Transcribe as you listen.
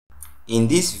In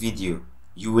this video,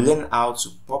 you will learn how to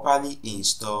properly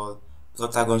install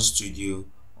Plotagon Studio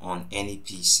on any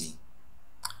PC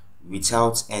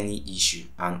without any issue,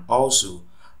 and also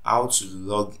how to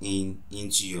log in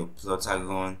into your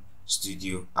Plotagon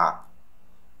Studio app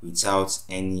without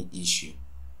any issue.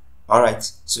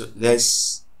 Alright, so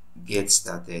let's get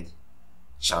started,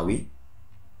 shall we?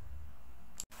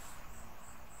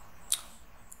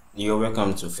 You're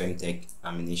welcome to Femtech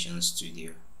Animation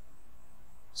Studio.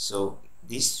 So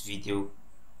this video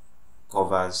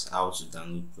covers how to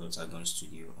download Plotagon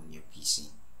Studio on your PC.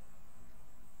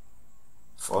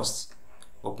 First,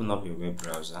 open up your web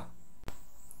browser,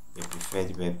 your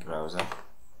preferred web browser,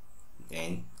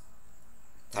 then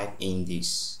type in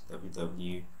this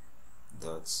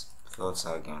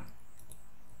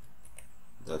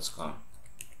www.plotagon.com.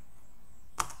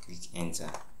 Click enter.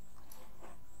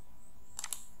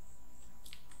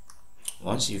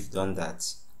 Once you've done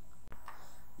that,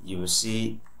 you will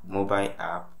see mobile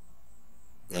app,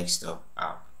 desktop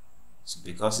app. So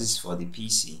because it's for the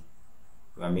PC,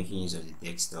 we are making use of the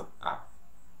desktop app.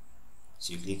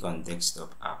 So you click on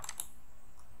desktop app.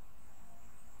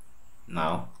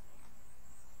 Now,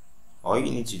 all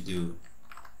you need to do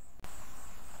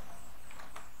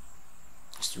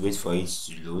is to wait for it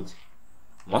to load.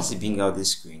 Once it brings out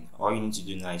this screen, all you need to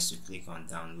do now is to click on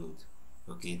download.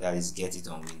 Okay, that is get it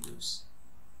on Windows.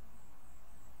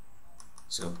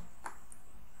 So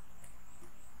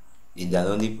the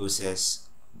downloading process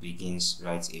begins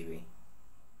right away.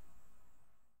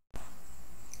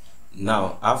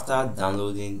 Now, after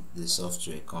downloading the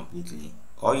software completely,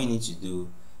 all you need to do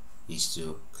is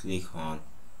to click on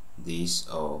this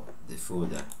or the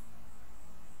folder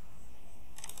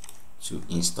to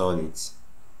install it.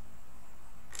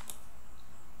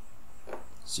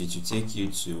 So to take you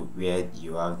to where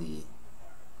you have the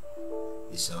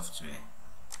software.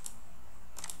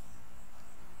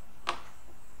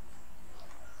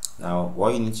 Now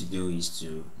what you need to do is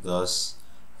to just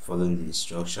follow the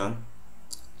instruction.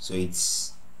 So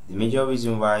it's the major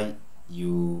reason why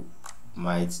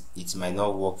it might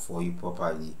not work for you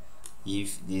properly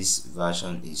if this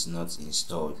version is not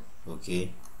installed.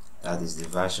 Okay, that is the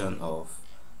version of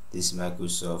this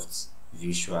Microsoft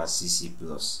Visual CC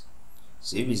Plus.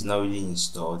 So if it's not really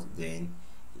installed, then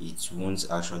it won't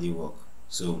actually work.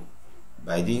 So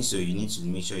by doing so, you need to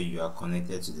make sure you are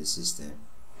connected to the system.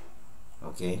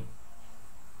 Okay,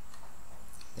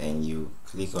 then you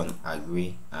click on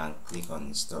agree and click on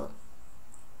install.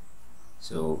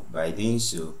 So by doing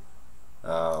so,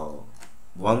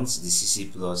 once the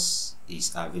CC Plus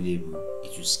is available,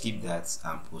 it will skip that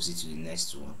and proceed to the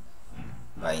next one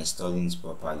by installing it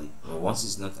properly. But once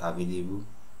it's not available,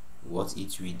 what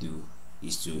it will do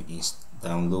is to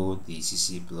download the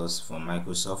CC Plus from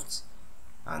Microsoft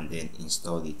and then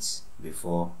install it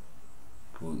before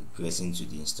progressing to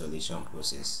the installation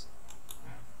process.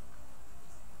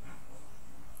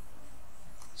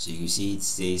 So you see it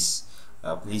says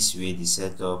please wait the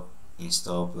setup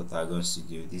install Plotagon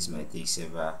Studio. This might take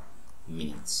several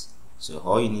minutes. So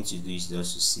all you need to do is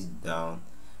just to sit down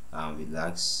and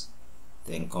relax,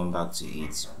 then come back to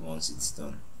it once it's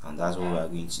done, and that's what we are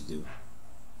going to do.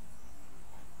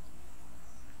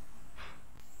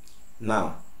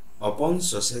 Now, upon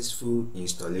successful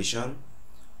installation,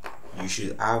 you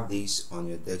should have this on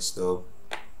your desktop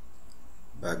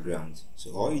background.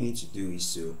 So all you need to do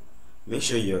is to make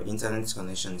sure your internet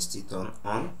connection is still turned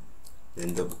on,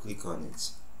 then double click on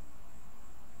it.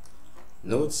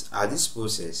 Note at this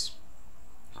process,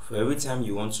 for every time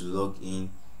you want to log in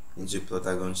into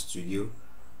Plotagon Studio,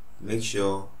 make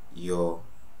sure your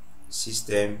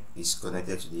system is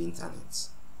connected to the internet.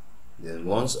 Then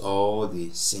once all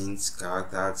the scenes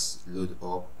characters load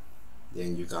up,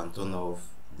 then you can turn off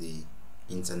the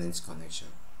internet connection.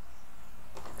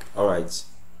 Alright,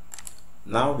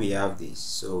 now we have this.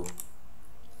 So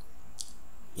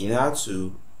in order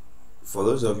to, for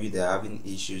those of you that are having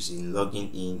issues in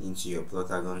logging in into your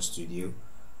Plotagon Studio,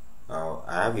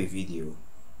 I have a video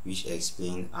which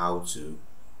explains how to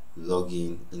log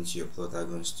in into your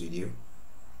Plotagon Studio.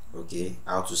 Okay,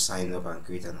 how to sign up and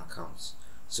create an account.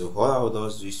 So all I will do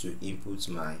is to input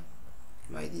my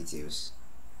details.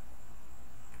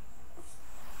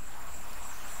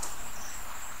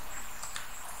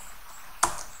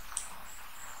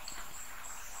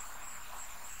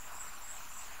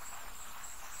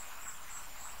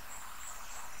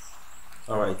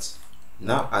 Alright,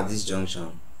 now at this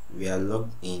junction we are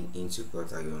logged in into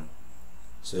Plotagon.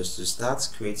 So to start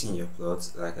creating your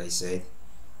plot, like I said,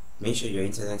 make sure your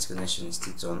internet connection is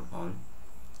still turned on.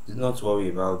 Do not worry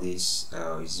about this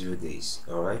 0 days.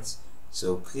 Alright,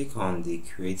 so click on the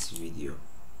create video.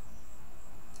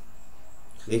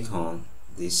 click on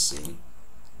this scene,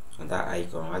 on that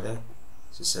icon rather.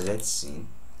 So select scene.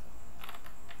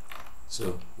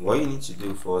 So what you need to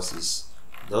do first is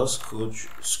just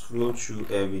scroll through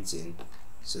everything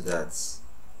so that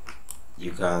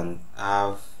you can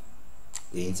have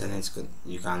the internet,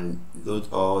 you can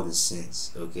load all the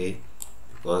scenes, okay?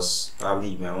 Because probably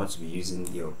you might want to be using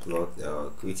your plot,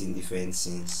 creating different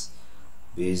scenes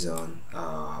based on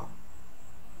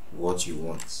what you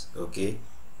want, okay?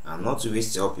 And not to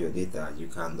waste up your data, you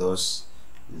can just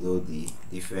load the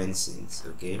different scenes,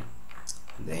 okay?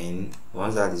 Then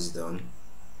once that is done,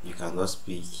 you can just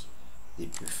pick the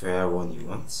preferred one you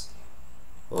want.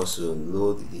 Also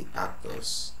load the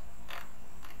actors,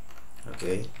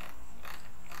 okay?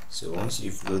 So once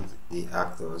you've loaded the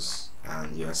actors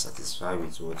and you are satisfied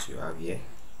with what you have here,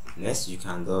 next you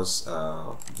can just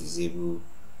disable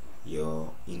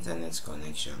your internet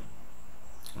connection.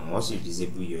 And once you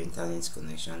disable your internet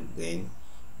connection, then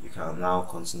you can now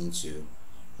continue to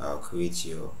create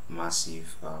your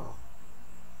massive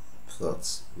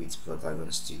plot with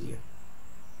Plotagon Studio.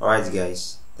 Alright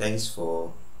guys, thanks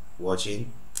for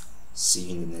watching. See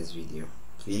you in the next video.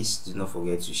 Please do not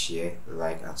forget to share,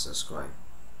 like and subscribe.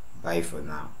 Bye for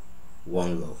now.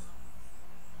 One love.